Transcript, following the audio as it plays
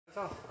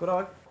God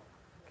dag.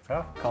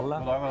 Ja. Calle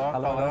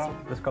Hellevang-Larsen.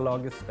 Det skal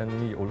lages en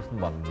ny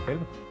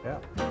Olsenbanden-film,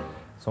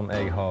 som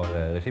jeg har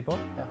regi på.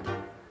 Ja.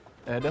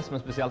 Det som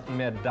er spesielt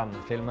med den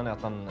filmen er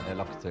at den er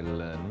lagt til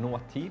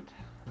nåtid.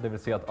 Det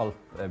vil si at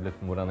alt er blitt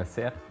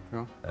modernisert.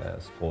 Ja.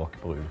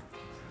 Språkbruk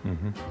og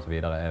så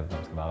videre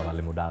skal være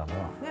veldig moderne.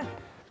 Ja.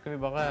 Skal vi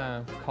bare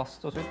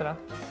kaste oss ut i det?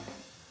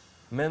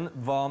 Men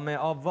hva med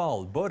av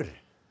Valborg?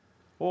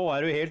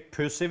 Er du helt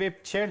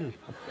pussyvipt, Kjell?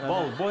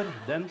 Valborg,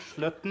 den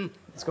sløtten.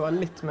 Det skal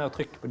være litt mer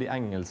trykk på de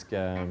engelske.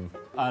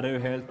 Er du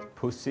helt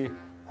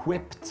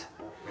pussy-whipped?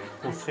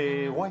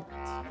 Pussy-whipped.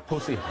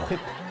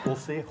 Pussy-whipped.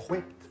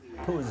 Pussy-whipped.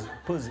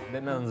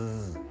 Det mener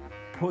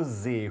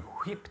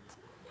pussy-whipped.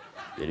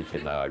 Det er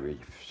ikke nær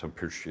som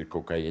pusher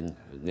kokain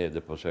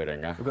nede på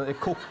Sørenga.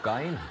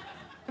 Kokain?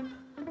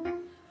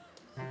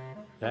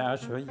 Jeg er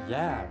så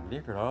jævlig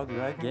glad du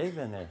er gay,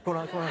 venner.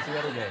 Hvordan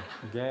sier du gay?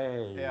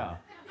 Gay. Ja.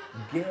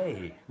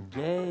 Gay.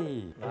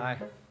 Gay. Nei.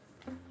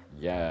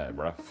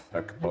 Jævla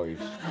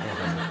fuckboys.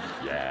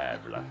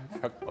 Jævla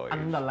fuckboys.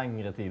 Enda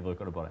lengre tid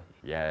bruker du på det.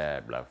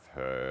 Jævla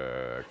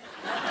fuck.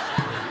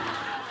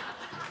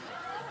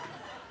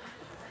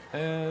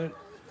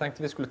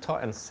 Tenkte vi skulle ta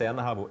en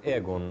scene her hvor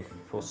Egon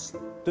får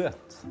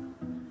støt.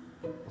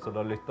 Så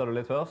da lytter du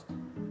litt først.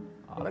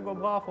 Ja, det går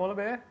bra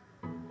foreløpig.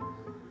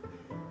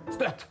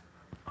 Støt!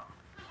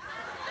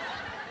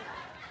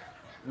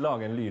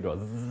 Lag en lyd da.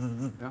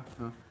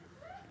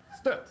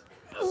 Støt!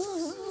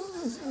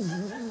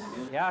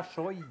 Jeg er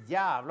så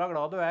jævla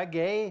glad du er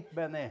gay,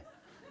 Benny.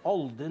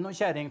 Aldri noe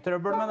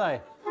kjerringtrøbbel med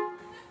deg.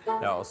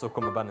 Ja, og så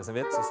kommer Benny sin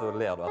vits, og så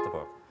ler du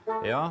etterpå.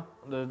 Ja,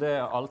 det er det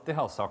jeg alltid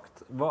har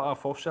sagt. Hva er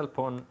forskjell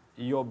på en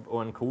jobb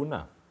og en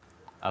kone?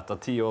 Etter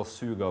 10 år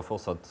suger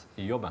fortsatt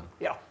i jobben.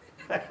 Ja.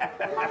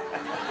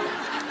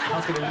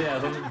 Han skal le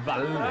sånn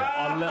veldig.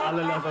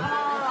 Alle ler sånn.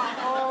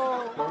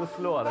 Bare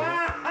slå deg.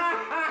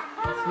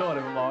 Slå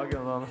deg på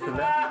magen og sånn.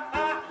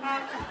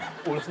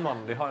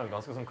 Olsenmannen, de har en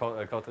ganske sånn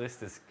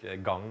karakteristisk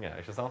gange,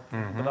 ikke sant?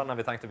 Og den har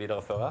vi tenkt å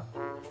videreføre.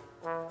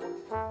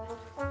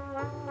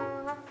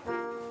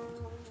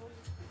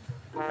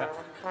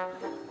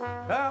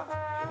 Ja,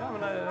 men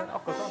det er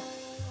akkurat sånn.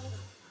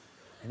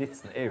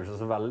 Vitsen er jo ikke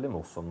så veldig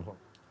morsom.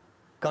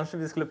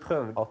 Kanskje vi skulle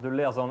prøve at du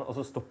ler sånn, og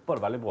så stopper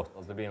det veldig brått.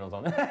 Altså det blir noe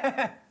sånn.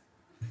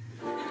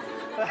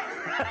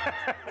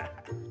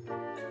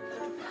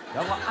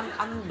 Ja, men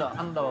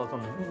enda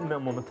sånn mer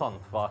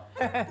momentant fra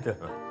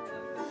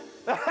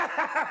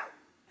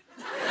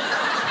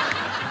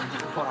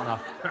Få den her.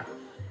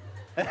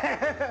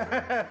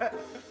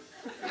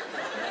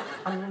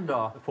 Enda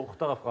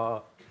fortere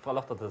fra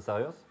latter til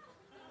seriøs.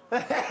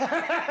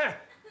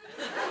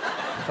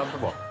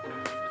 Kjempebra.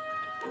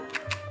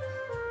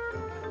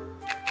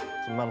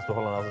 Så mens du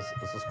holder den der,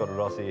 så skal du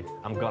da si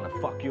I'm gonna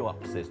fuck you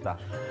up, sister.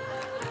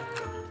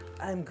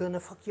 I'm gonna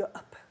fuck you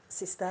up,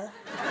 sister.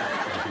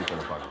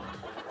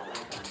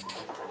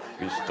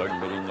 Vi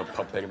stormer inn og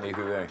papper med i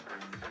huet.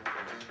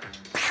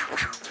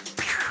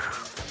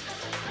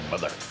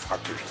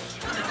 Motherfuckers.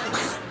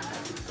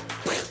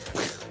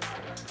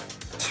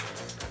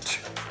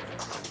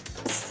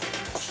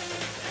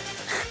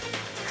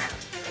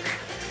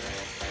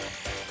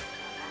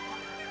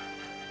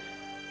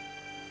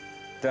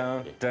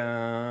 Dun,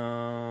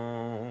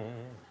 dun.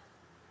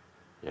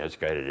 Jeg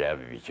skal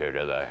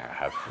revkjøre deg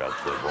herfra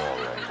til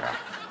Vålerenga.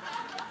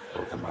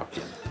 Og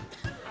tilbake igjen.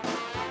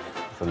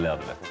 Så ler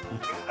du litt.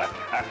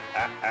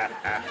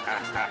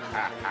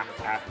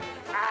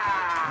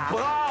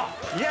 Bra!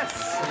 Yes!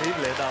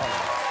 Nydelig,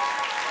 der.